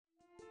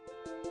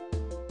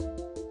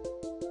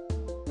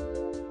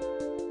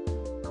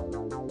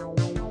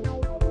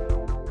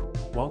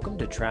Welcome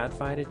to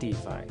TradFi to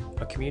DeFi,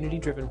 a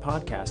community-driven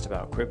podcast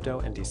about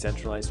crypto and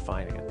decentralized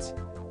finance.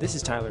 This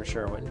is Tyler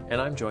Sherwin,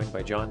 and I'm joined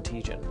by John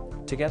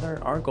Tejan. Together,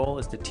 our goal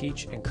is to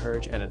teach,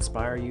 encourage, and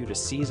inspire you to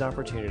seize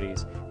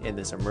opportunities in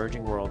this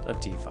emerging world of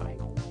DeFi.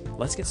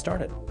 Let's get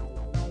started.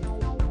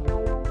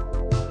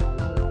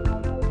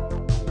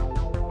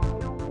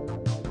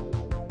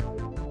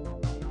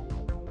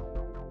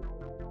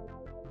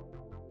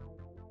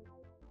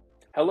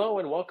 Hello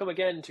and welcome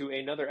again to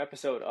another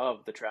episode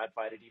of the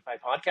TradFi to DeFi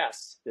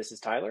podcast. This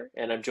is Tyler,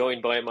 and I'm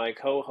joined by my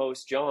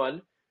co-host,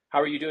 John. How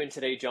are you doing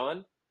today,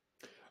 John?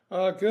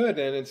 Good,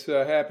 and it's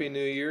a Happy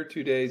New Year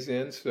 2 days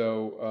in,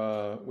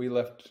 so we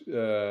left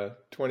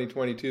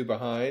 2022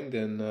 behind,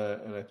 and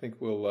I think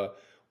we'll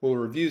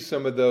review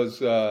some of those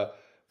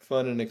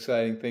fun and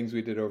exciting things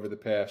we did over the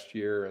past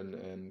year,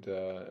 and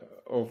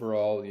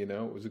overall,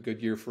 it was a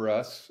good year for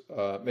us.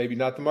 Maybe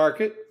not the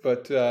market,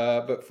 but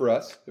for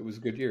us, it was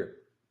a good year.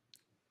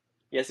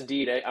 Yes,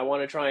 indeed. I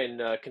want to try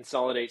and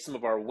consolidate some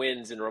of our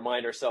wins and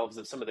remind ourselves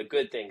of some of the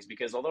good things,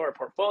 because although our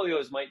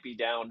portfolios might be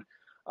down,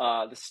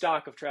 the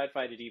stock of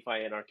TradFi to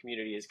DeFi in our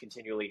community is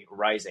continually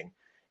rising.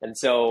 And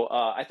so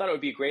I thought it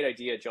would be a great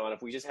idea, John,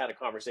 if we just had a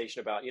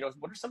conversation about,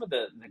 what are some of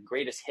the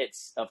greatest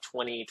hits of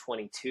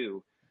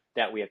 2022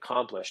 that we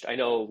accomplished? I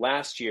know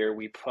last year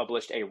we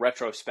published a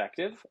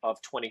retrospective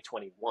of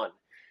 2021.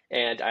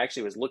 And I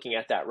actually was looking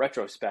at that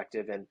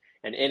retrospective, and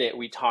in it,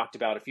 we talked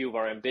about a few of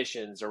our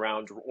ambitions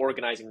around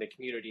organizing the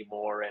community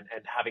more and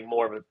having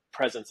more of a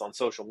presence on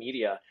social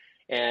media.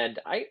 And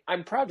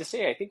I'm proud to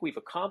say I think we've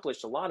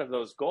accomplished a lot of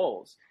those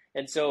goals.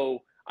 And so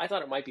I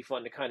thought it might be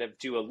fun to kind of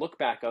do a look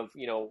back of,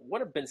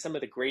 what have been some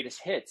of the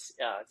greatest hits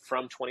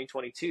from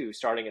 2022,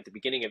 starting at the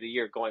beginning of the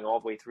year, going all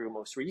the way through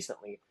most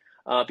recently,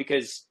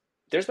 because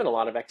there's been a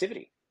lot of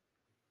activity.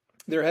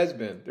 There has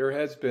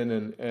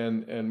been,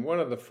 and one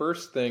of the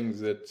first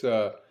things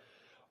that,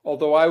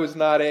 although I was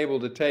not able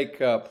to take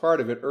part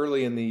of it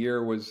early in the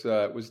year, was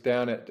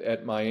down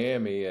at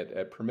Miami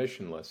at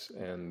Permissionless,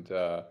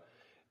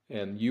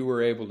 and you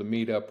were able to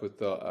meet up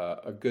with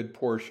a good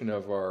portion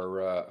of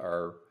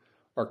our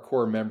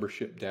core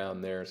membership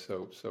down there.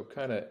 So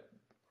kind of,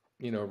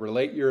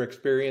 relate your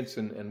experience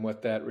and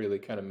what that really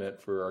kind of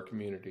meant for our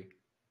community.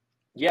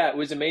 Yeah, it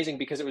was amazing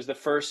because it was the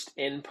first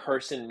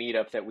in-person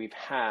meetup that we've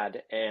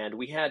had, and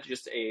we had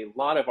just a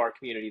lot of our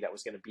community that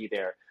was going to be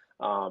there.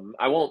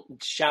 I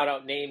won't shout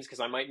out names because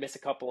I might miss a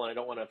couple and I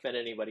don't want to offend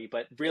anybody,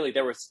 but really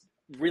there was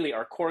really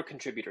our core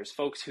contributors,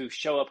 folks who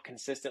show up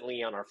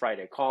consistently on our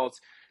Friday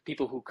calls,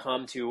 people who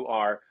come to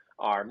our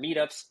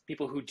meetups,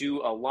 people who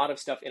do a lot of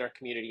stuff in our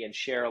community and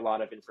share a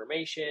lot of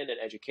information and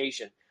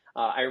education.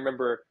 I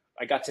remember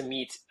I got to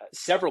meet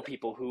several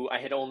people who I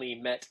had only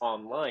met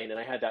online, and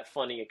I had that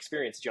funny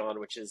experience,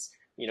 John, which is,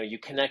 you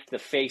connect the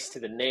face to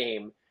the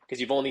name because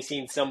you've only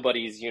seen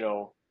somebody's,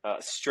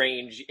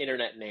 strange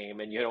internet name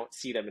and you don't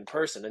see them in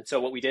person. And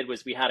so what we did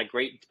was we had a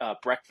great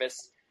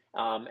breakfast,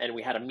 and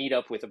we had a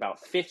meetup with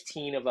about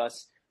 15 of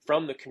us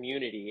from the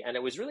community. And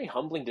it was really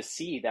humbling to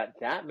see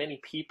that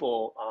many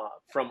people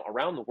from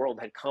around the world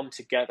had come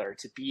together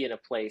to be in a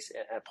place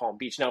at Palm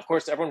Beach. Now, of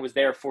course, everyone was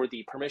there for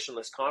the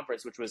Permissionless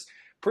conference, which was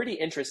pretty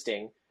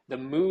interesting. The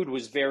mood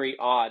was very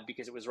odd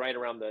because it was right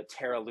around the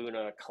Terra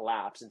Luna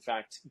collapse. In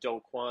fact,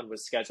 Do Kwon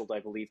was scheduled, I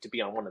believe, to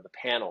be on one of the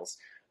panels.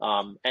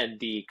 And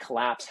the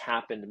collapse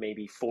happened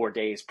maybe 4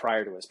 days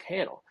prior to his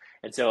panel.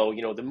 And so,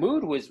 the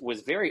mood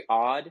was very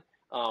odd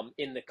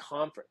in the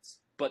conference.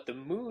 But the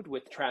mood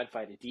with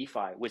TradFi to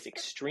DeFi was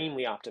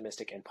extremely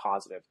optimistic and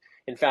positive.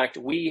 In fact,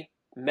 we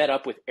met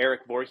up with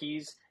Eric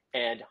Voorhees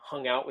and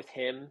hung out with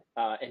him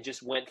and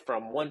just went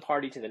from one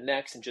party to the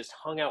next and just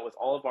hung out with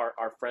all of our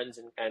friends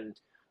and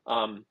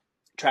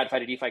TradFi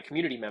to DeFi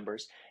community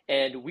members.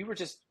 And we were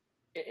just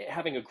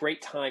having a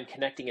great time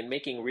connecting and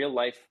making real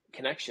life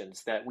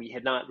connections that we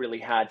had not really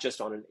had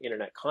just on an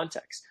internet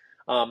context.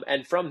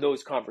 And from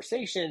those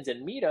conversations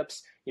and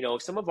meetups,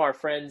 some of our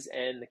friends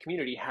and the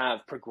community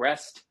have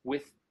progressed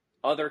with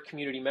other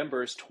community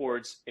members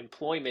towards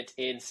employment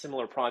in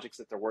similar projects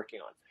that they're working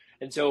on.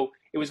 And so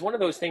it was one of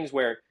those things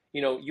where,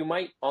 you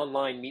might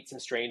online meet some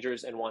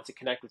strangers and want to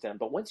connect with them.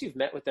 But once you've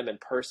met with them in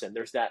person,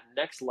 there's that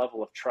next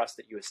level of trust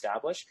that you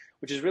establish,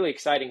 which is really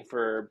exciting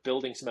for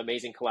building some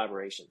amazing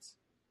collaborations.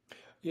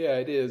 Yeah,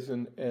 it is.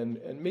 And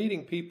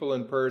meeting people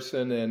in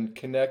person and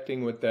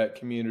connecting with that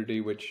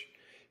community, which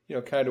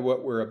kind of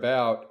what we're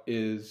about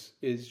is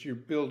you're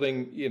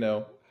building,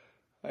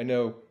 I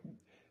know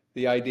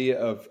the idea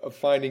of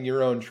finding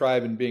your own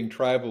tribe and being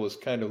tribal is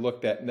kind of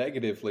looked at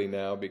negatively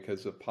now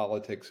because of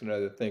politics and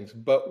other things.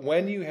 But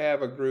when you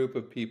have a group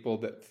of people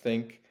that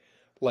think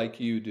like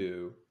you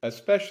do,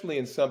 especially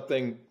in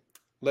something,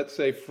 let's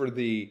say for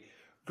the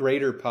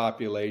greater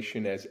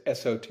population, as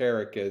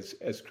esoteric as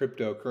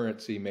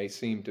cryptocurrency may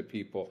seem to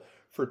people,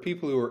 for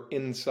people who are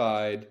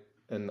inside,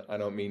 and I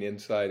don't mean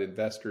inside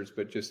investors,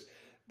 but just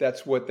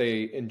that's what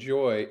they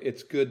enjoy,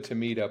 it's good to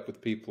meet up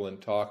with people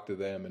and talk to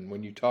them. And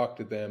when you talk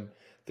to them,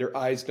 their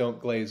eyes don't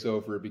glaze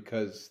over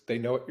because they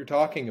know what you're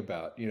talking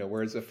about.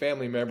 Whereas a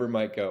family member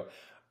might go,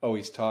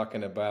 always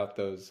talking about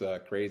those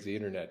crazy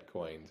internet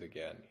coins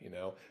again, you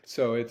know.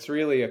 So it's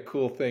really a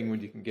cool thing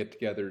when you can get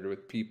together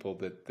with people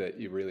that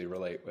you really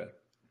relate with.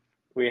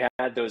 We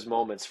had those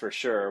moments for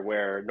sure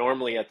where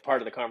normally at the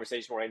part of the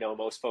conversation where I know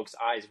most folks'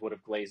 eyes would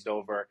have glazed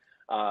over,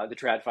 the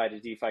TradFi to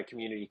DeFi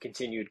community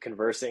continued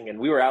conversing, and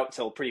we were out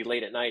till pretty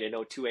late at night. I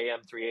know 2 a.m.,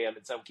 3 a.m.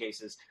 in some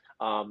cases.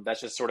 That's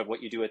just sort of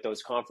what you do at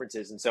those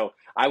conferences. And so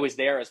I was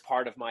there as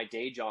part of my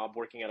day job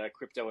working at a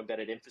crypto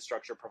embedded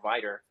infrastructure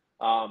provider.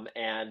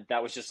 And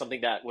that was just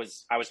something that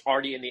I was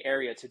already in the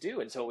area to do.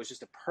 And so it was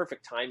just a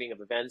perfect timing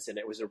of events, and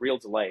it was a real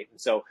delight.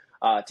 And so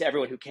to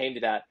everyone who came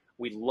to that,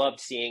 we loved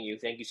seeing you.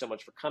 Thank you so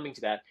much for coming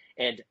to that.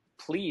 And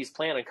please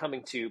plan on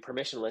coming to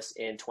Permissionless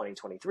in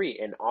 2023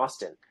 in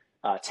Austin,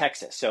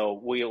 Texas. So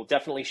we'll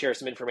definitely share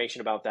some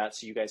information about that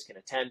so you guys can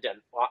attend.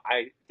 And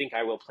I think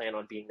I will plan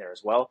on being there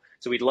as well.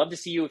 So we'd love to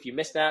see you. If you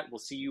missed that, we'll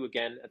see you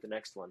again at the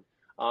next one.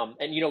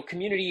 And, you know,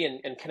 community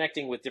and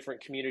connecting with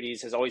different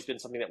communities has always been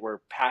something that we're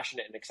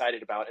passionate and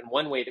excited about. And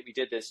one way that we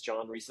did this,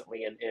 John,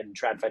 recently in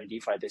TradFi to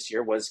DeFi this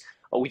year was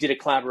we did a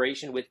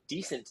collaboration with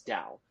Decent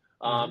DAO.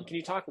 Can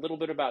you talk a little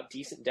bit about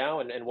Decent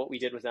DAO and what we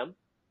did with them?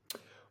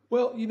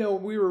 Well, you know,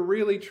 we were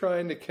really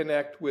trying to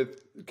connect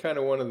with kind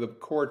of one of the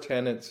core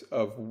tenets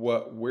of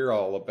what we're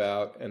all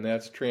about, and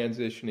that's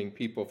transitioning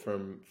people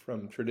from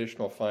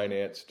traditional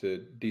finance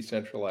to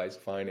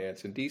decentralized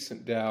finance. And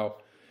Decent DAO,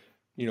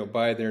 you know,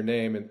 by their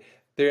name, and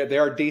they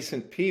are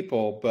decent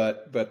people,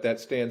 but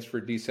that stands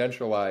for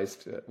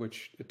decentralized,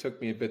 which it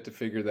took me a bit to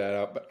figure that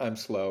out. But I'm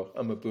slow.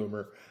 I'm a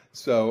boomer,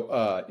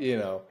 so you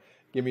know,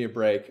 give me a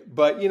break.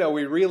 But you know,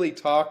 we really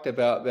talked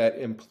about that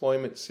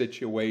employment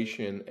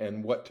situation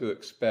and what to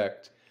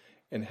expect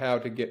and how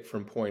to get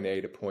from point A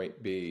to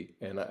point B.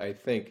 And I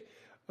think,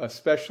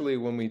 especially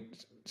when we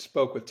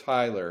spoke with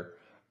Tyler,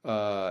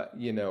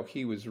 you know,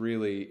 he was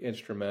really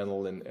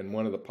instrumental in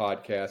one of the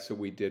podcasts that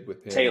we did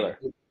with him.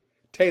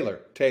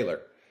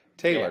 Taylor.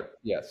 Taylor,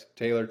 yes,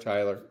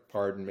 Tyler,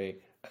 pardon me.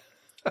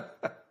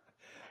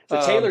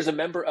 So Taylor's a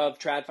member of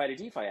TradFi to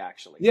DeFi,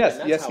 actually. Yes,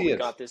 and that's yes, how he we is.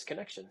 got this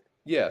connection.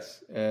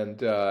 Yes,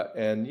 and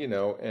you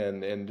know,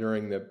 and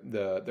during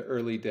the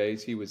early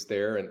days, he was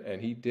there,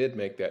 and he did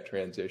make that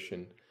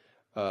transition,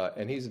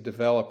 and he's a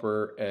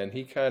developer, and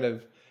he kind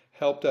of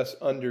helped us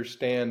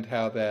understand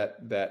how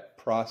that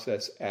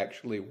process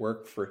actually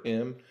worked for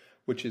him,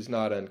 which is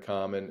not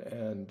uncommon,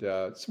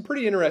 and some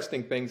pretty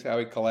interesting things how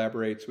he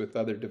collaborates with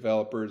other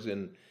developers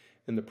in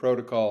the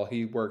protocol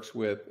he works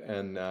with,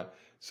 and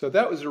so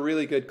that was a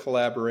really good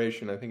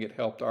collaboration. I think it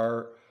helped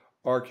our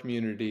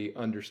community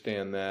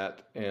understand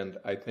that, and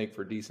I think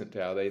for Decent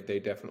DAO, they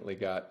definitely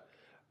got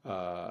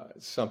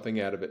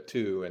something out of it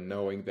too, and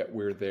knowing that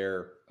we're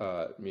there,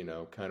 you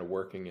know, kind of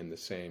working in the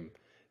same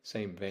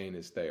vein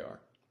as they are.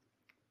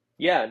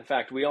 Yeah, in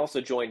fact, we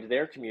also joined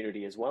their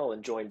community as well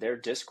and joined their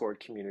Discord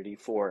community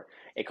for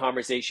a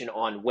conversation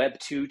on Web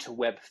 2 to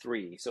Web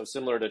 3. So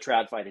similar to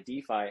TradFi to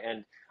DeFi.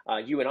 And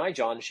you and I,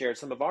 John, shared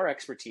some of our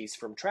expertise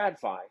from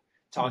TradFi,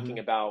 talking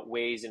about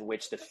ways in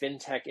which the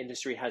fintech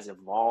industry has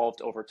evolved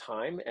over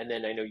time. And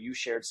then I know you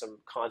shared some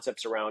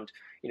concepts around,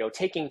 you know,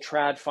 taking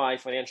TradFi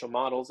financial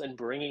models and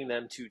bringing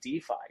them to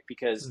DeFi,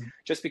 because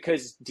just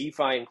because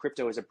DeFi and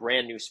crypto is a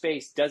brand new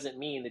space doesn't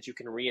mean that you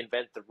can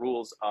reinvent the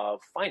rules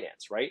of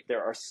finance, right?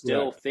 There are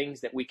still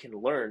things that we can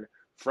learn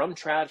from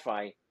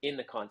TradFi in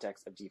the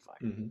context of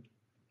DeFi.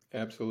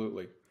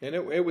 Absolutely, and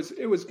it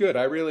was good.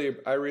 I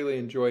really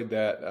enjoyed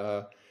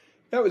that.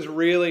 That was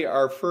really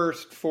our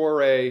first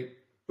foray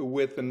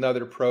with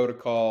another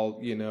protocol,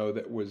 you know,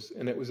 it was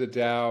a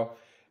DAO,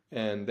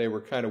 and they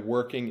were kind of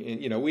working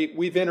in, you know,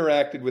 we've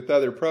interacted with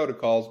other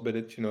protocols, but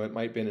it's, you know, it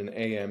might have been an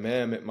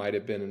AMM, it might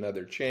have been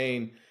another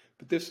chain,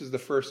 but this is the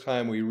first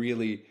time we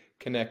really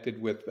connected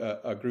with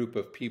a group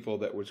of people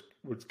that was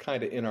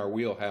kind of in our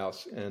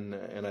wheelhouse, and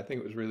I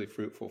think it was really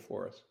fruitful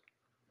for us.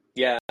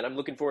 Yeah, and I'm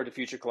looking forward to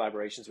future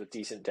collaborations with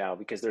Decent DAO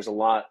because there's a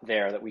lot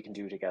there that we can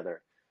do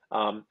together.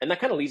 And that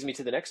kind of leads me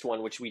to the next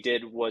one, which we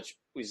did, which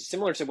was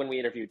similar to when we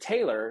interviewed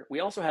Taylor. We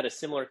also had a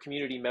similar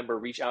community member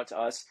reach out to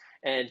us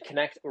and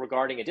connect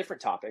regarding a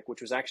different topic,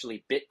 which was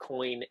actually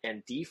Bitcoin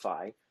and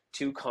DeFi,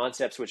 two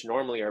concepts which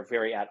normally are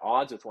very at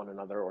odds with one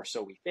another, or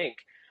so we think.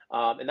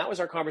 And that was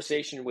our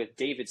conversation with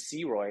David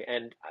Seroy.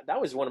 And that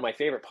was one of my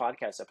favorite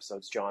podcast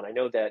episodes, John. I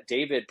know that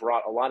David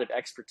brought a lot of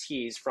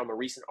expertise from a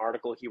recent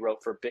article he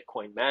wrote for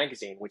Bitcoin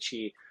Magazine, which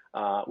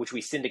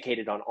we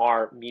syndicated on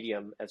our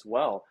Medium as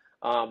well.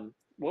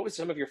 What was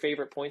some of your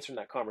favorite points from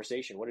that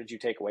conversation? What did you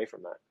take away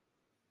from that?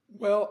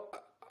 Well,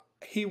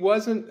 he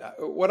wasn't.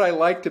 What I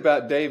liked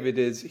about David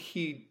is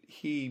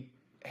he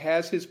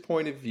has his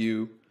point of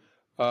view,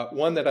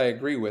 one that I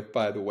agree with,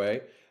 by the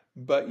way.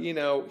 But you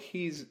know,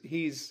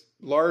 he's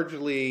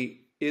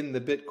largely in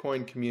the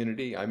Bitcoin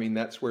community. I mean,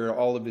 that's where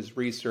all of his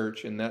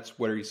research and that's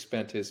where he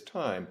spent his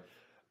time.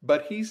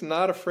 But he's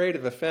not afraid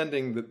of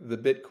offending the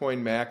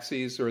Bitcoin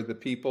maxis or the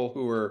people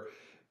who are,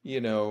 you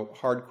know,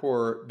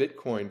 hardcore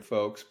Bitcoin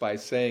folks by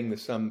saying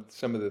some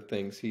of the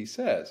things he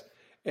says.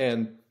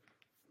 And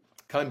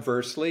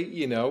conversely,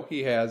 you know,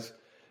 he has,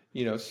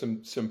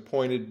 some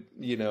pointed,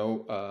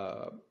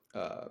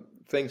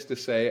 things to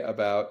say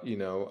about,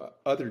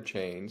 other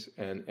chains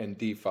and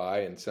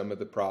DeFi and some of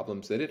the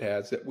problems that it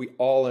has that we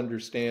all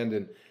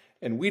understand,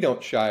 and we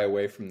don't shy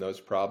away from those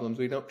problems.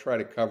 We don't try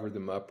to cover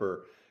them up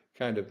or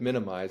kind of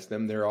minimize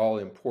them. They're all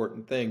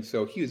important things.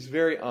 So he was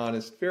very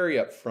honest, very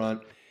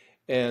upfront,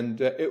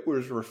 and it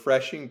was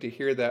refreshing to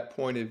hear that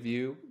point of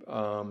view.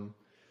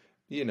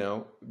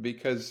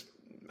 Because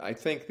I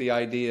think the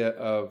idea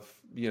of,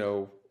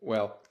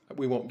 well,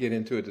 we won't get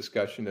into a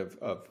discussion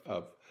of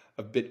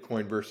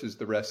Bitcoin versus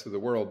the rest of the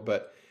world,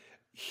 but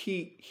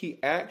he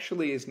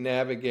actually is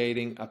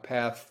navigating a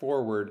path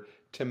forward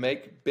to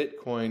make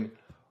Bitcoin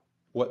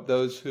what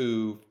those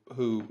who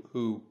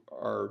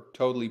are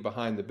totally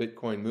behind the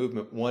Bitcoin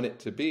movement want it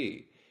to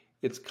be.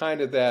 It's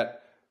kind of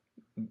that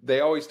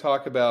they always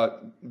talk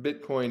about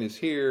Bitcoin is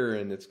here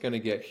and it's going to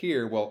get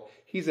here. Well,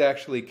 he's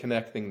actually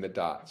connecting the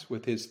dots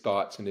with his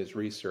thoughts and his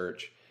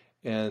research.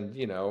 And,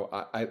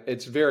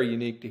 it's very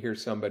unique to hear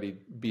somebody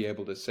be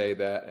able to say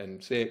that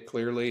and say it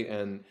clearly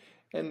and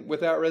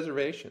without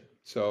reservation.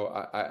 So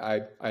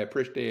I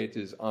appreciate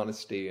his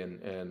honesty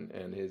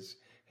and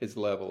his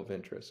level of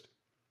interest.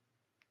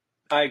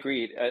 I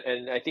agreed.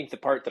 And I think the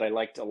part that I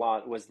liked a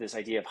lot was this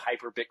idea of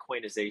hyper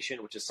Bitcoinization,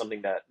 which is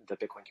something that the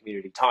Bitcoin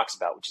community talks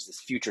about, which is this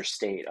future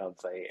state of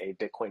a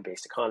Bitcoin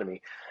based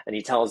economy. And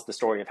he tells the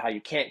story of how you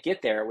can't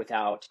get there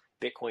without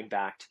Bitcoin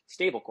backed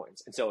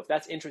stablecoins. And so, if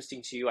that's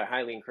interesting to you, I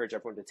highly encourage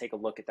everyone to take a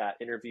look at that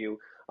interview.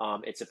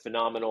 It's a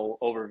phenomenal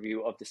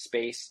overview of the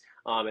space.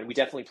 And we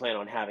definitely plan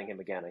on having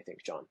him again, I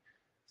think, John.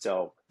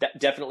 So,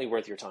 definitely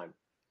worth your time.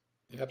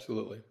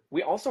 Absolutely.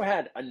 We also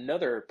had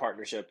another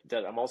partnership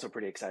that I'm also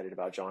pretty excited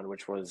about, John,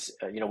 which was,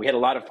 we had a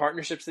lot of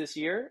partnerships this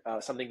year,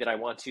 something that I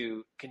want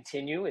to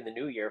continue in the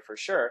new year for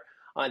sure.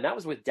 And that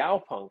was with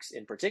DAO Punks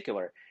in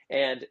particular.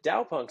 And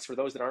DAO Punks, for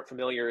those that aren't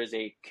familiar, is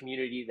a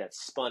community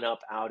that's spun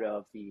up out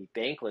of the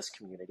Bankless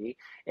community.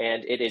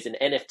 And it is an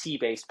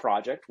NFT-based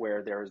project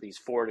where there are these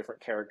 4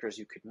 different characters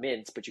you could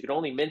mint, but you could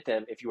only mint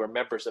them if you were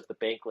members of the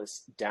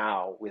Bankless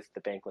DAO with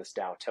the Bankless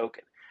DAO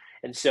token.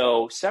 And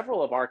so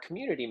several of our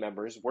community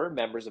members were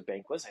members of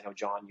Bankless. I know,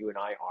 John, you and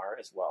I are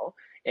as well.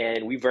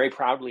 And we very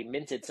proudly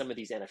minted some of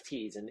these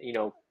NFTs. And,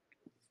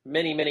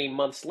 many, many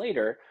months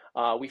later,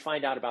 we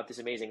find out about this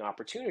amazing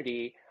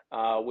opportunity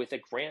with a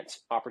grant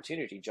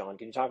opportunity. John,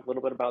 can you talk a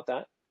little bit about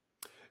that?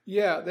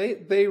 Yeah,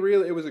 they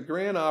really, it was a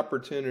grant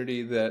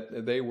opportunity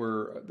that they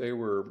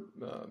were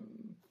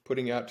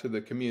putting out to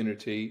the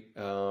community.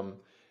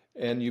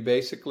 And you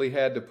basically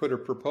had to put a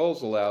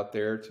proposal out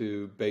there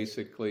to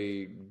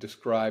basically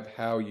describe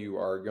how you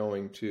are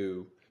going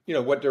to,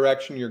 what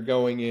direction you're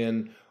going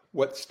in,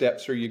 what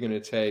steps are you going to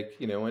take,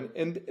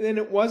 and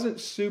it wasn't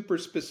super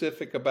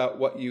specific about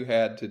what you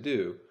had to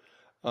do.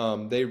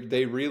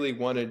 They really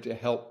wanted to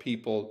help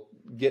people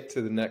get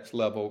to the next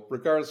level,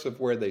 regardless of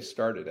where they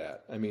started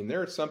at. I mean,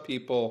 there are some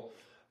people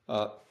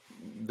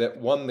that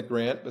won the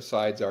grant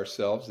besides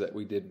ourselves that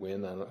we did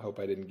win. I hope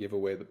I didn't give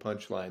away the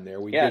punchline there.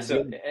 We Yeah, did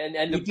so win.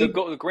 and We did.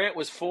 the grant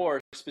was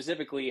for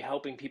specifically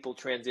helping people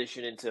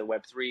transition into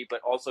Web3, but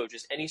also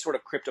just any sort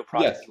of crypto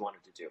project Yes. you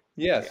wanted to do.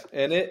 Yeah. Yes,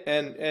 and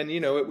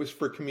it was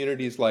for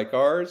communities like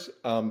ours.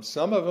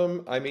 Some of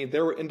them, I mean,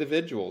 there were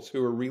individuals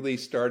who were really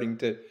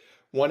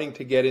wanting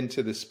to get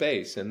into the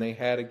space, and they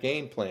had a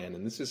game plan,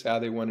 and this is how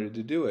they wanted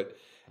to do it,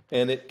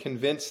 and it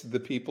convinced the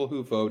people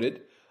who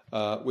voted,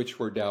 which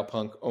were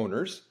DAO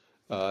owners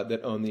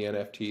that own the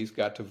NFTs,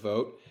 got to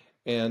vote,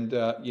 and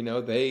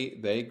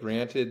they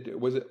granted,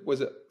 was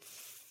it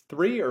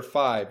 3 or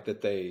 5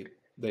 that they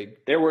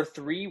There were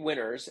 3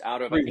 winners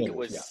out of, I 3 think it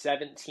winners? was Yeah.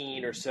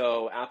 17 or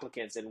so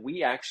applicants, and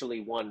we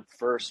actually won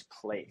first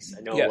place.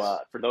 I know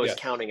Yes. for those Yes.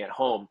 counting at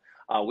home,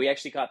 we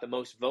actually got the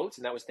most votes,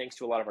 and that was thanks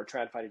to a lot of our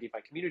TradFi to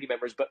DeFi community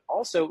members, but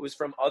also it was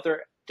from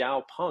other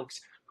DAO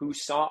punks who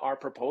saw our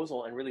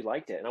proposal and really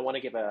liked it. And I want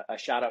to give a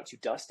shout out to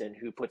Dustin,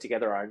 who put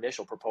together our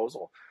initial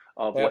proposal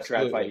of what TradFi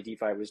to Absolutely.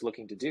 DeFi was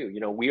looking to do.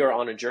 We are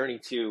on a journey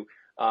to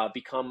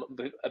become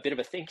a bit of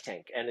a think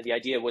tank, and the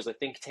idea was a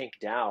think tank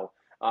DAO.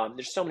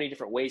 There's so many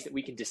different ways that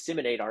we can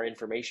disseminate our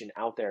information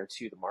out there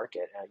to the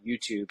market.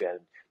 YouTube and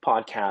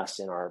podcasts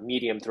and our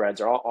Medium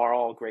threads are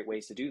all great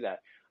ways to do that.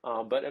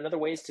 But another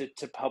way is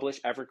to publish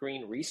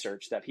evergreen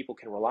research that people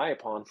can rely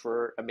upon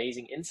for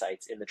amazing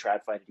insights in the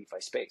TradFi to DeFi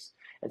space.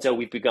 And so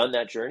we've begun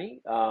that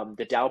journey.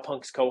 The DAO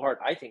Punks cohort,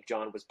 I think,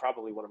 John, was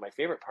probably one of my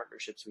favorite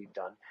partnerships we've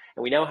done.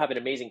 And we now have an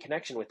amazing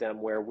connection with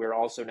them where we're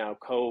also now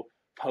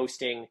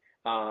co-posting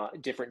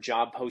different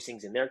job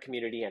postings in their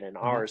community and in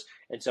Mhm. ours.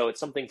 And so it's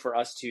something for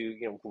us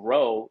to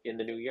grow in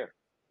the new year.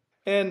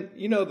 And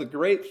the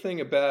great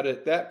thing about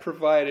it, that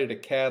provided a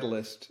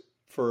catalyst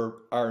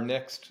for our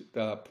next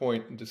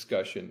point in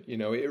discussion.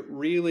 It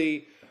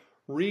really,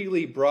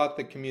 really brought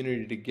the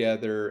community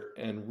together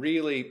and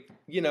really,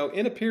 in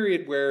a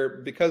period where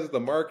because of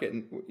the market,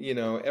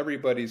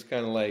 everybody's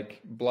kind of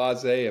like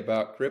blasé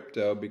about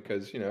crypto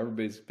because,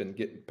 everybody's been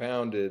getting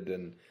pounded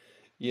and,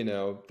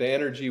 the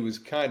energy was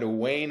kind of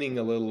waning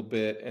a little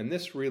bit. And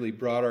this really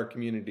brought our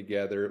community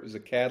together. It was a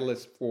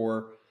catalyst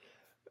for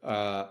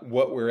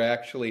what we're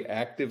actually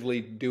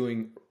actively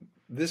doing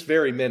this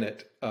very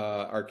minute,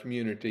 our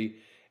community.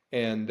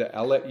 And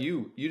I'll let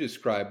you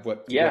describe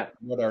Yeah.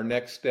 what our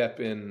next step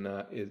in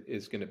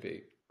is going to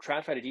be.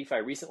 TradFi to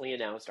DeFi recently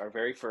announced our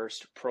very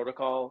first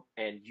protocol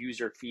and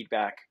user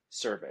feedback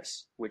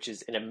service, which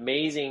is an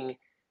amazing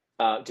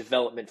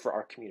development for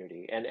our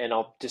community. And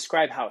I'll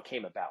describe how it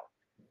came about.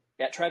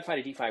 At TradFi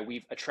to DeFi,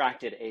 we've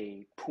attracted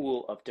a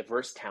pool of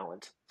diverse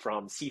talent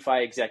from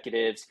CeFi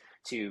executives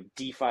to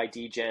DeFi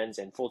degens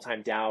and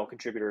full-time DAO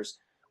contributors.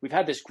 We've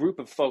had this group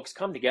of folks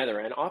come together,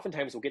 and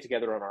oftentimes we'll get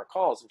together on our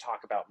calls and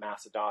talk about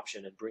mass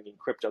adoption and bringing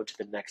crypto to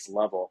the next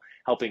level,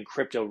 helping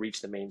crypto reach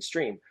the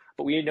mainstream.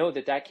 But we know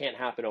that that can't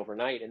happen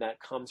overnight, and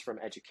that comes from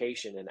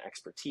education and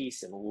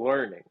expertise and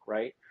learning,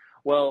 right?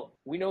 Well,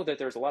 we know that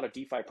there's a lot of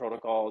DeFi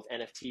protocols,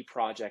 NFT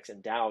projects,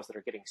 and DAOs that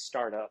are getting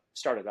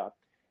started up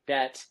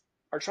that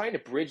are trying to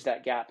bridge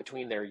that gap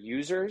between their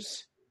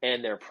users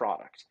and their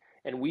product.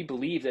 And we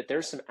believe that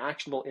there's some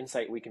actionable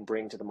insight we can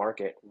bring to the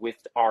market with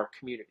our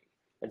community.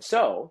 And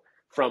so,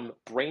 from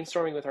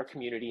brainstorming with our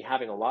community,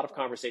 having a lot of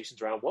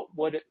conversations around what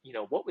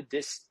would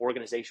this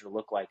organization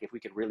look like if we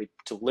could really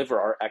deliver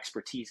our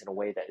expertise in a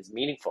way that is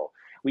meaningful,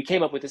 we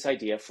came up with this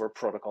idea for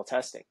protocol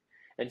testing.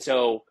 And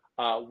so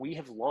we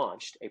have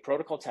launched a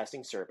protocol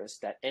testing service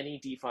that any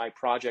DeFi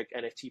project,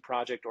 NFT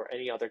project, or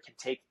any other can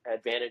take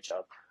advantage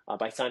of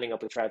by signing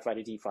up with TradFi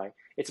to DeFi.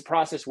 It's a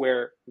process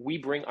where we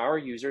bring our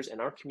users and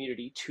our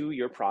community to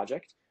your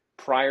project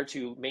prior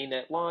to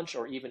mainnet launch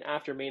or even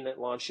after mainnet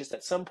launch, just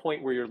at some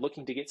point where you're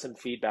looking to get some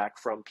feedback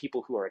from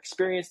people who are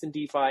experienced in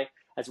DeFi,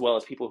 as well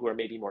as people who are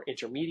maybe more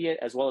intermediate,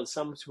 as well as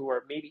some who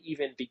are maybe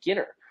even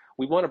beginner.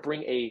 We want to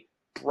bring a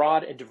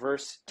broad and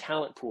diverse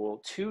talent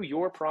pool to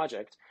your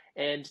project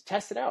and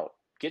test it out,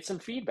 get some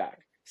feedback,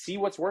 see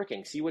what's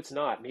working, see what's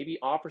not, maybe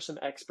offer some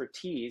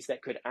expertise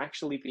that could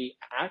actually be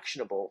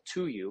actionable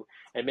to you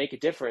and make a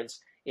difference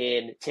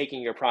in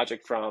taking your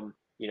project from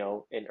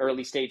an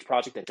early stage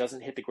project that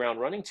doesn't hit the ground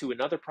running to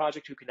another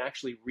project who can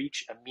actually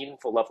reach a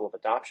meaningful level of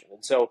adoption.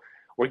 And so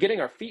we're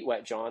getting our feet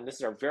wet, John. This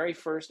is our very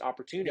first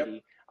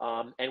opportunity.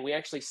 Yep. And we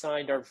actually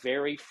signed our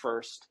very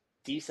first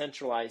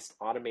decentralized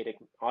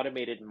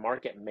automated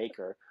market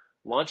maker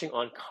launching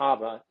on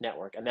Kava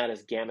network, and that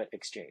is Gamut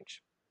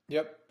Exchange.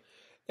 Yep.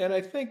 And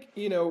I think,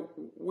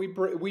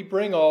 we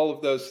bring all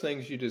of those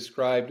things you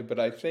described, but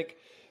I think,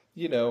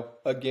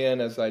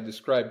 again, as I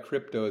described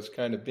crypto as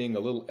kind of being a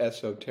little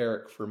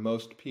esoteric for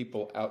most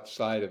people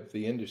outside of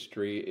the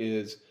industry,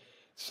 is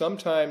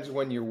sometimes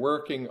when you're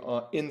working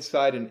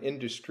inside an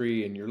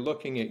industry and you're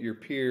looking at your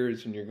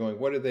peers and you're going,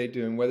 what are they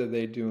doing? What are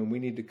they doing? We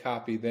need to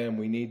copy them.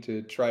 We need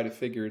to try to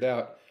figure it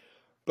out.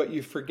 But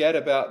you forget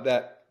about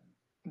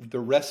the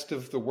rest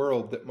of the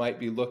world that might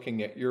be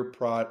looking at your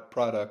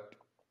product,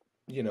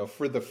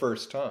 for the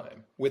first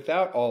time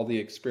without all the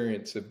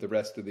experience of the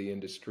rest of the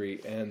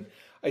industry. And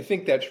I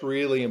think that's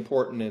really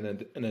important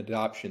in an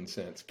adoption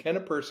sense. Can a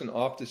person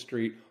off the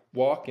street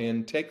walk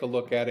in, take a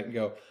look at it and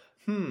go,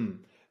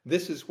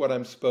 this is what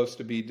I'm supposed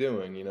to be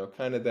doing?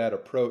 Kind of that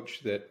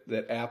approach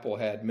that Apple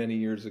had many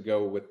years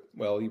ago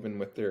even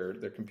with their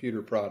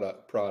computer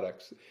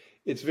products.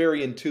 It's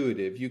very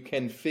intuitive. You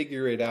can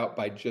figure it out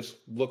by just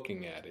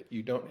looking at it.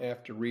 You don't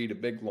have to read a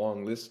big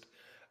long list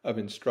of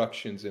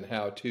instructions and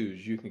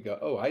how-tos. You can go,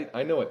 oh,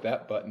 I know what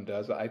that button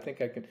does. I think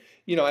I can,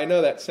 I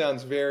know that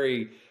sounds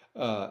very,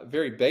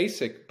 very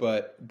basic,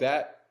 but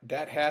that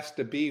has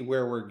to be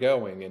where we're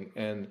going.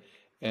 And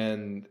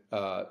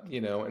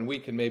we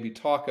can maybe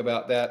talk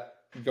about that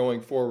going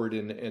forward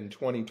in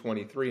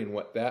 2023 and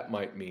what that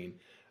might mean,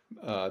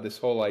 this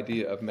whole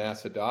idea of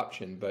mass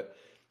adoption. But,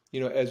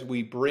 as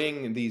we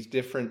bring these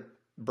different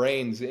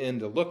brains in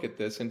to look at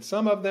this, and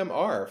some of them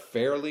are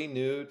fairly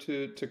new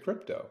to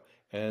crypto,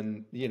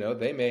 and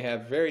they may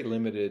have very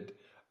limited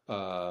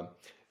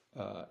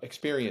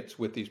experience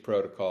with these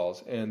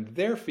protocols, and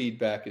their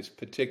feedback is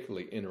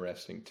particularly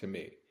interesting to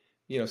me.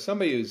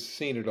 Somebody who's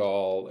seen it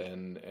all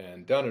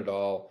and done it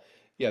all,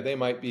 yeah, they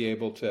might be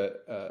able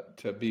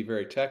to be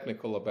very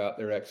technical about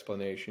their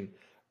explanation,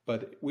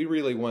 but we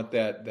really want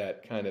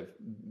that kind of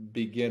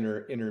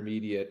beginner,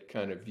 intermediate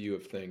kind of view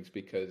of things,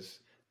 because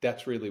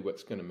that's really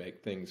what's going to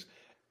make things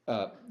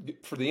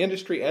for the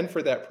industry and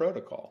for that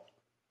protocol.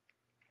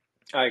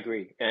 I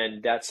agree.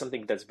 And that's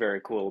something that's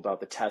very cool about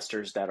the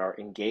testers that are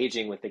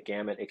engaging with the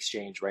Gamut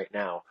Exchange right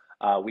now.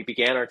 We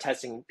began our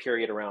testing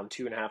period around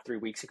 2.5, 3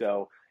 weeks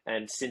ago.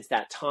 And since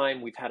that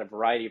time, we've had a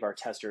variety of our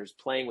testers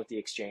playing with the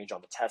exchange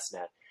on the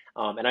testnet.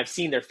 And I've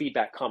seen their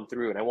feedback come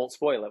through, and I won't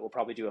spoil it. We'll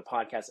probably do a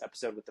podcast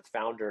episode with the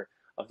founder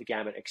of the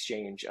Gamut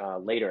Exchange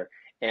later.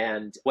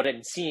 And what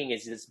I'm seeing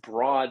is this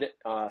broad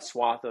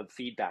swath of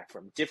feedback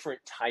from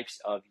different types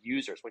of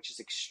users, which is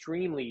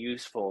extremely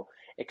useful,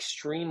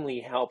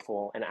 extremely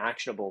helpful, and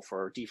actionable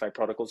for DeFi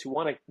protocols who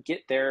want to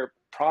get their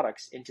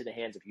products into the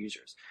hands of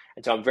users.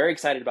 And so I'm very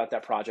excited about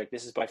that project.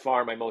 This is by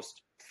far my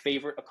most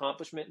favorite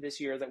accomplishment this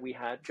year that we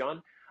had,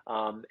 John.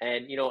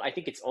 I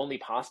think it's only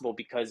possible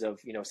because of,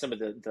 some of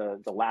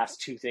the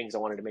last two things I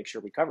wanted to make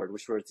sure we covered,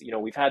 which was,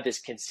 we've had this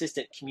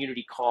consistent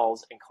community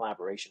calls and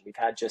collaboration. We've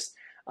had just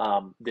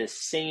this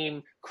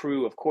same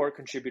crew of core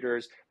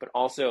contributors, but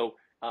also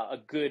a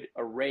good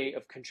array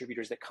of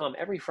contributors that come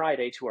every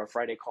Friday to our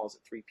Friday calls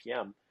at 3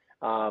 p.m.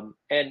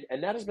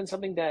 And that has been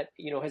something that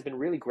has been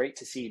really great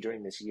to see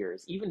during this year.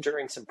 Is even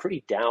during some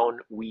pretty down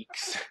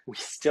weeks, we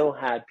still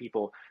had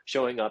people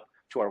showing up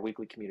to our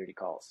weekly community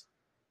calls.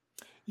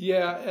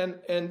 Yeah,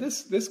 and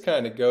this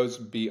kind of goes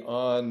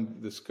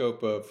beyond the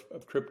scope of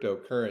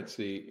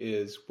cryptocurrency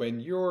is when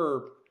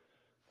you're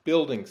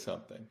building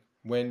something,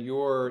 when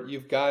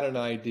you've got an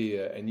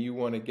idea and you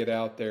want to get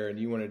out there and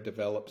you want to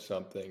develop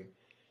something,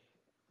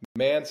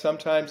 man,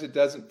 sometimes it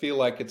doesn't feel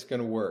like it's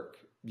going to work,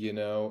 but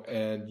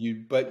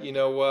you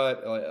know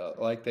what?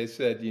 Like they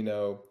said,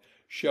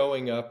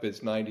 showing up is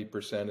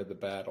 90% of the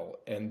battle.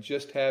 And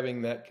just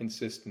having that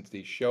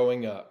consistency,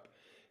 showing up,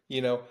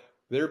 you know,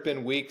 there have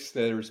been weeks that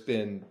there's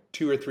been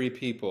two or three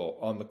people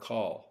on the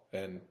call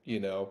and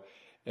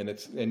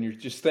you're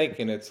just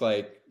thinking it's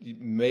like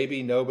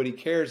maybe nobody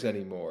cares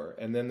anymore.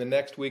 And then the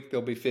next week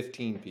there'll be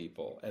 15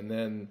 people. And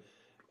then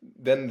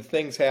the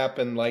things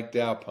happen like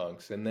DAO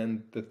punks, and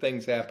then the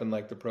things happen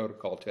like the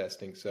protocol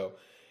testing. So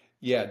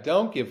yeah,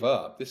 don't give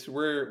up.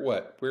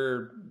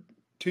 We're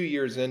 2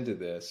 years into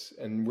this,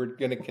 and we're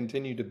going to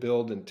continue to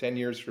build. And 10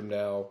 years from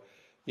now,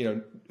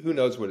 who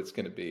knows what it's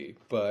going to be.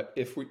 But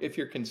if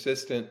you're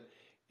consistent,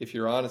 if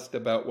you're honest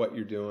about what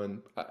you're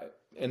doing,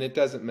 and it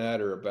doesn't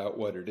matter about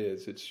what it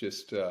is, it's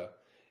just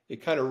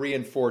it kind of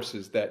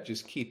reinforces that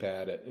just keep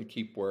at it and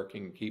keep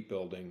working and keep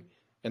building,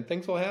 and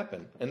things will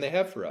happen. And they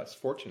have for us,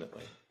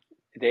 fortunately.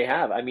 They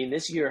have. I mean,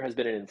 this year has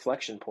been an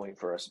inflection point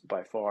for us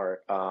by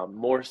far,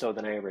 more so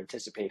than I ever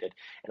anticipated.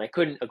 And I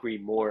couldn't agree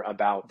more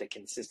about the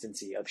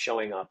consistency of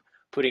showing up,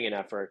 putting in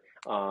effort.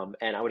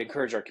 And I would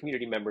encourage our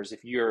community members,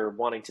 if you're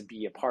wanting to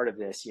be a part of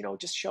this,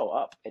 just show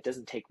up. It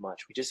doesn't take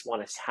much. We just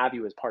want to have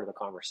you as part of the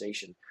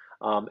conversation.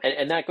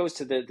 And that goes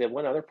to the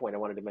one other point I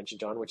wanted to mention,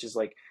 John, which is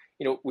like,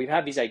 we've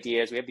had these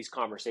ideas, we have these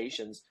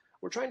conversations.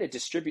 We're trying to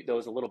distribute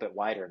those a little bit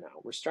wider now.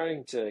 We're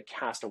starting to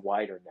cast a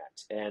wider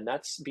net, and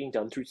that's being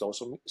done through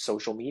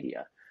social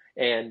media.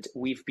 And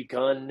we've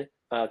begun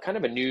kind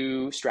of a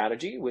new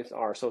strategy with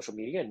our social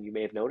media, and you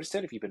may have noticed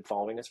it if you've been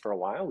following us for a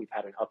while. We've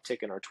had an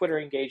uptick in our Twitter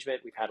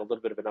engagement. We've had a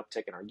little bit of an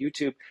uptick in our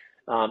YouTube.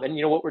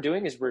 And what we're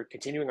doing is we're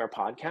continuing our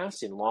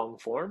podcast in long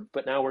form,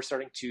 but now we're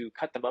starting to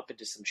cut them up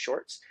into some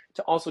shorts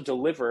to also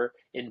deliver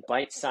in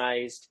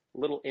bite-sized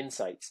little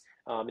insights.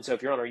 And so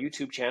if you're on our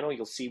YouTube channel,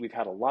 you'll see we've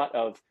had a lot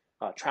of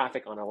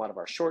traffic on a lot of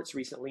our shorts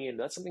recently, and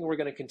that's something we're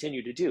going to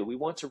continue to do. We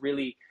want to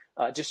really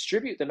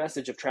distribute the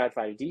message of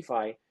TradFi to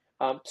DeFi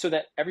so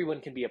that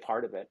everyone can be a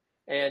part of it.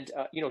 And,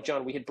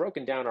 John, we had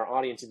broken down our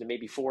audience into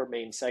maybe 4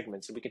 main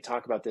segments, and we can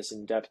talk about this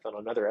in depth on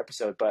another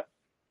episode, but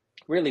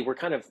really we're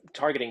kind of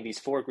targeting these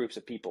 4 groups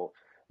of people.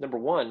 Number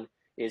 1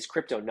 is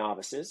crypto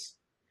novices.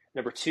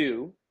 Number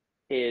 2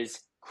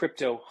 is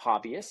crypto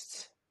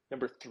hobbyists.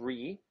 Number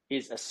 3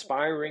 is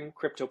aspiring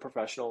crypto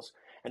professionals.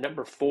 And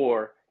number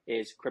 4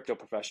 is crypto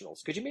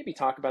professionals. Could you maybe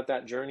talk about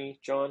that journey,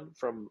 John,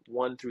 from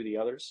one through the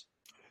others?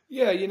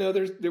 Yeah,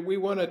 we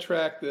want to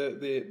track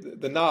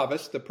the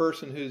novice, the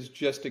person who's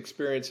just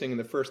experiencing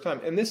the first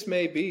time, and this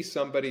may be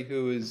somebody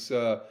who is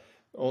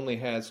only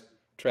has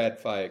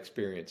TradFi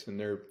experience and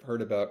they've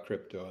heard about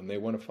crypto and they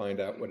want to find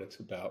out what it's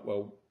about.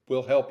 Well,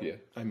 we'll help you.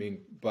 I mean,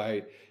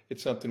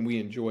 it's something we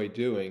enjoy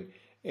doing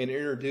and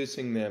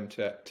introducing them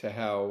to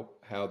how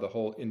the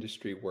whole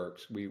industry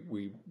works.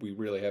 We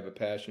really have a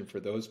passion for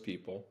those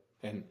people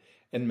and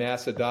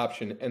mass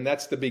adoption, and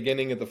that's the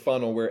beginning of the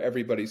funnel where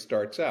everybody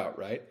starts out,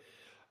 right?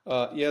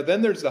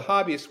 Then there's the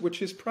hobbyist,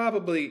 which is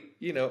probably,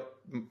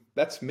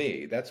 that's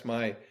me. That's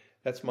my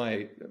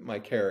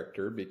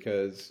character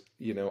because,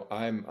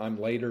 I'm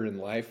later in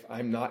life.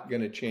 I'm not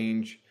going to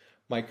change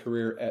my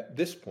career at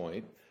this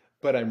point,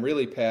 but I'm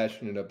really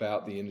passionate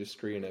about the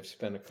industry and I've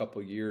spent a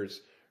couple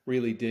years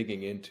really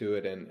digging into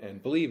it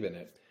and believe in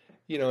it.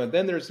 And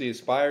then there's the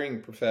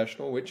aspiring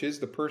professional, which is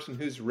the person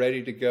who's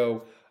ready to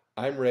go.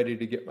 I'm ready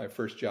to get my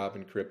first job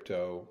in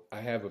crypto.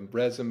 I have a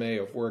resume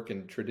of work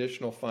in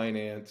traditional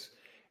finance,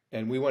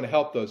 and we want to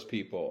help those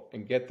people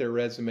and get their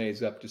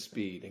resumes up to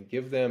speed and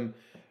give them,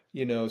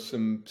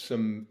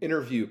 some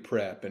interview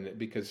prep, and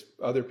because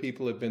other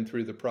people have been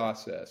through the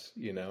process,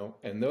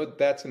 and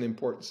that's an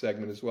important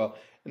segment as well.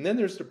 And then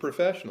there's the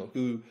professional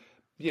who,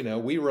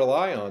 we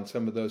rely on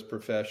some of those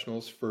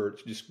professionals for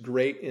just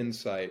great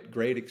insight,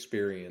 great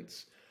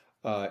experience,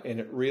 and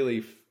it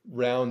really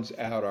rounds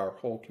out our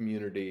whole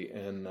community.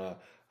 And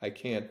I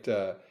can't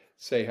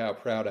say how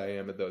proud I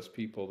am of those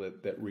people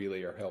that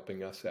really are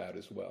helping us out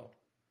as well.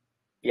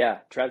 Yeah,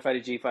 TradFi to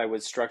DeFi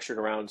was structured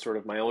around sort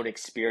of my own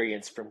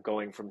experience from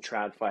going from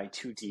TradFi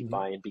to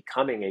DeFi and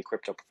becoming a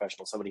crypto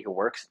professional, somebody who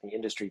works in the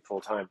industry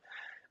full time.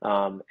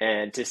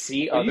 And to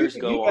see Well, others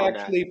go on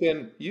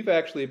that. You've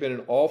actually been in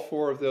all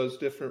 4 of those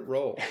different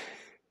roles.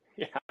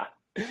 Yeah,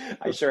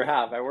 I sure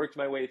have. I worked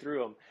my way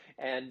through them.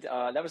 And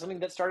that was something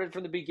that started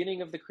from the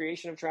beginning of the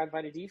creation of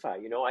TradFi to DeFi.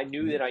 I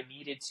knew that I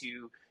needed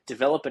to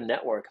develop a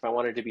network if I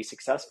wanted to be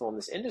successful in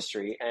this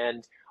industry.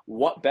 And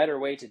what better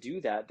way to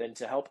do that than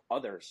to help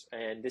others?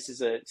 And this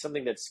is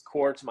something that's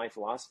core to my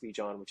philosophy,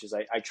 John, which is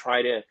I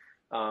try to,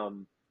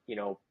 you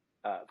know,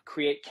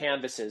 create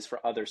canvases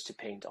for others to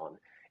paint on.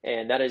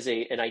 And that is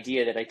an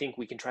idea that I think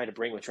we can try to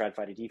bring with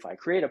TradFi to DeFi.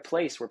 Create a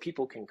place where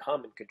people can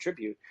come and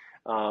contribute,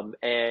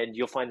 and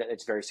you'll find that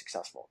it's very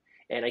successful.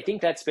 And I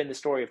think that's been the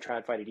story of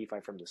TradFi to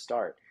DeFi from the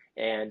start.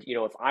 And you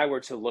know, if I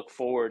were to look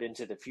forward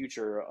into the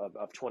future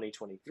of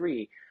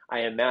 2023,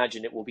 I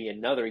imagine it will be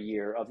another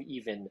year of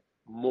even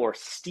more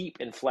steep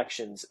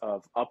inflections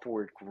of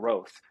upward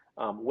growth.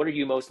 What are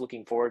you most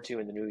looking forward to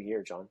in the new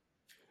year, John?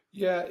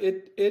 Yeah,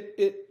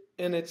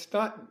 and it's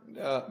not,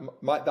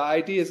 the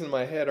ideas in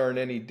my head aren't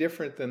any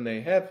different than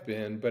they have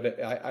been, but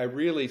I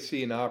really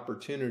see an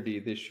opportunity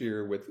this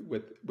year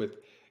with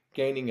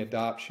gaining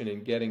adoption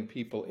and getting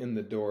people in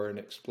the door and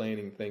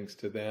explaining things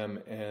to them,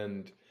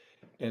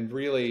 and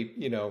really,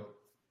 you know,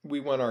 we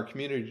want our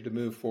community to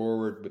move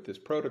forward with this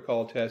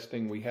protocol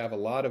testing. We have a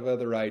lot of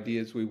other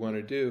ideas we want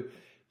to do,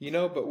 you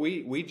know, but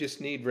we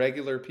just need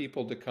regular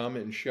people to come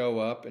and show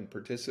up and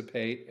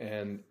participate,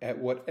 and at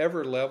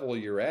whatever level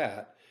you're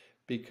at,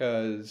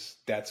 because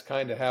that's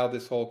kind of how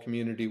this whole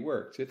community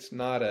works. It's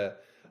not a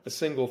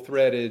single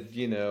threaded,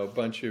 you know,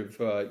 bunch of,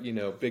 you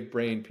know, big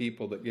brain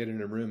people that get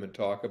in a room and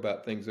talk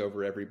about things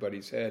over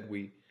everybody's head.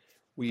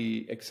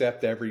 We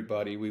accept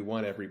everybody. We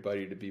want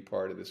everybody to be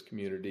part of this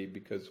community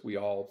because we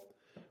all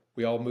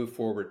move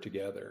forward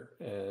together,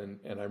 and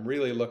I'm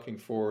really looking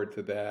forward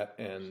to that.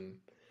 And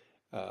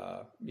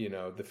you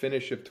know, the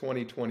finish of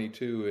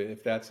 2022,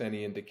 if that's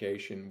any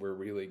indication, we're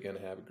really going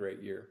to have a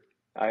great year.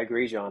 I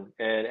agree, John.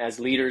 And as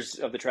leaders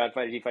of the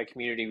TradFi to DeFi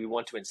community, we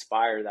want to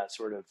inspire that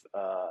sort of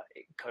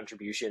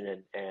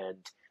contribution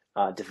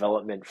and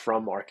development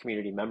from our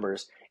community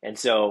members. And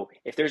so,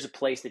 if there's a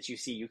place that you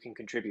see you can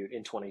contribute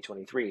in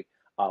 2023,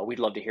 we'd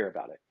love to hear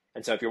about it.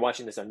 And so if you're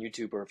watching this on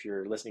YouTube or if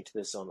you're listening to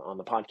this on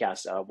the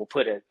podcast, we'll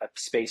put a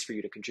space for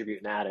you to contribute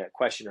and add a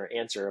question or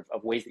answer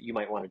of ways that you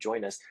might want to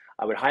join us.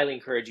 I would highly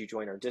encourage you to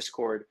join our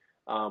Discord,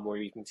 where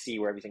you can see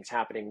where everything's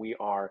happening. We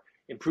are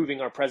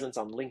improving our presence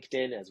on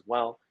LinkedIn as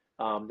well.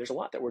 There's a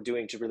lot that we're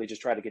doing to really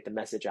just try to get the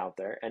message out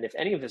there. And if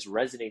any of this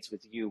resonates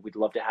with you, we'd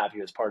love to have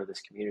you as part of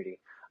this community.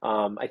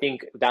 I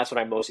think that's what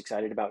I'm most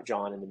excited about,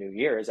 John, in the new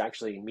year, is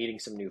actually meeting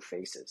some new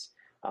faces.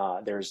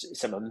 There's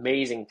some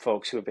amazing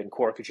folks who have been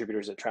core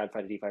contributors at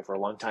TradFi to DeFi for a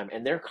long time,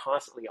 and they're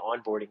constantly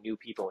onboarding new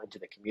people into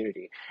the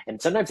community.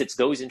 And sometimes it's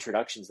those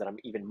introductions that I'm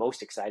even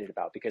most excited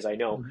about, because I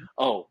know,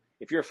 oh,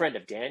 if you're a friend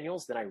of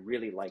Daniel's, then I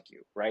really like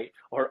you, right?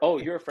 Or, oh,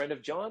 you're a friend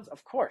of John's?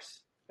 Of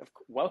course.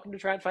 Welcome to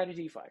TradFi to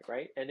DeFi,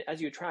 right? And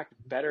as you attract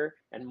better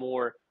and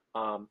more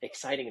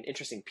exciting and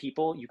interesting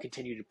people, you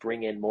continue to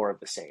bring in more of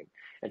the same.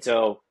 And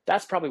so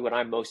that's probably what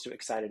I'm most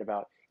excited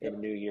about in the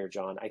new year,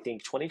 John. I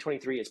think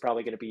 2023 is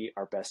probably going to be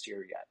our best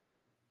year yet.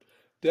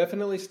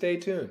 Definitely stay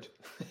tuned.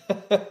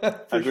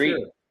 Agreed.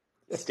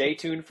 Sure. Stay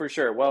tuned for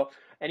sure. Well,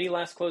 any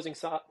last closing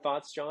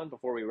thoughts, John,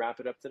 before we wrap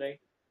it up today?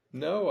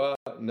 No,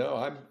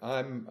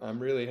 I'm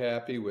really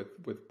happy with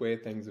way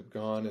things have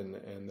gone,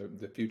 and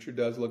the future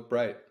does look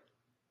bright.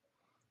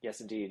 Yes,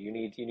 indeed. You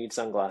need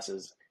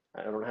sunglasses.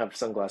 I don't have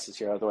sunglasses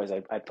here, otherwise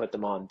I'd put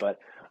them on. But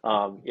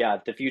yeah,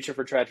 the future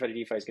for TradFi to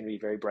DeFi is going to be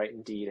very bright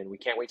indeed, and we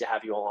can't wait to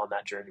have you all on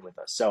that journey with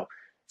us. So,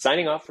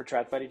 signing off for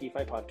TradFi to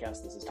DeFi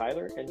podcast, this is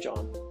Tyler and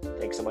John.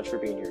 Thanks so much for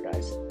being here,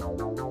 guys.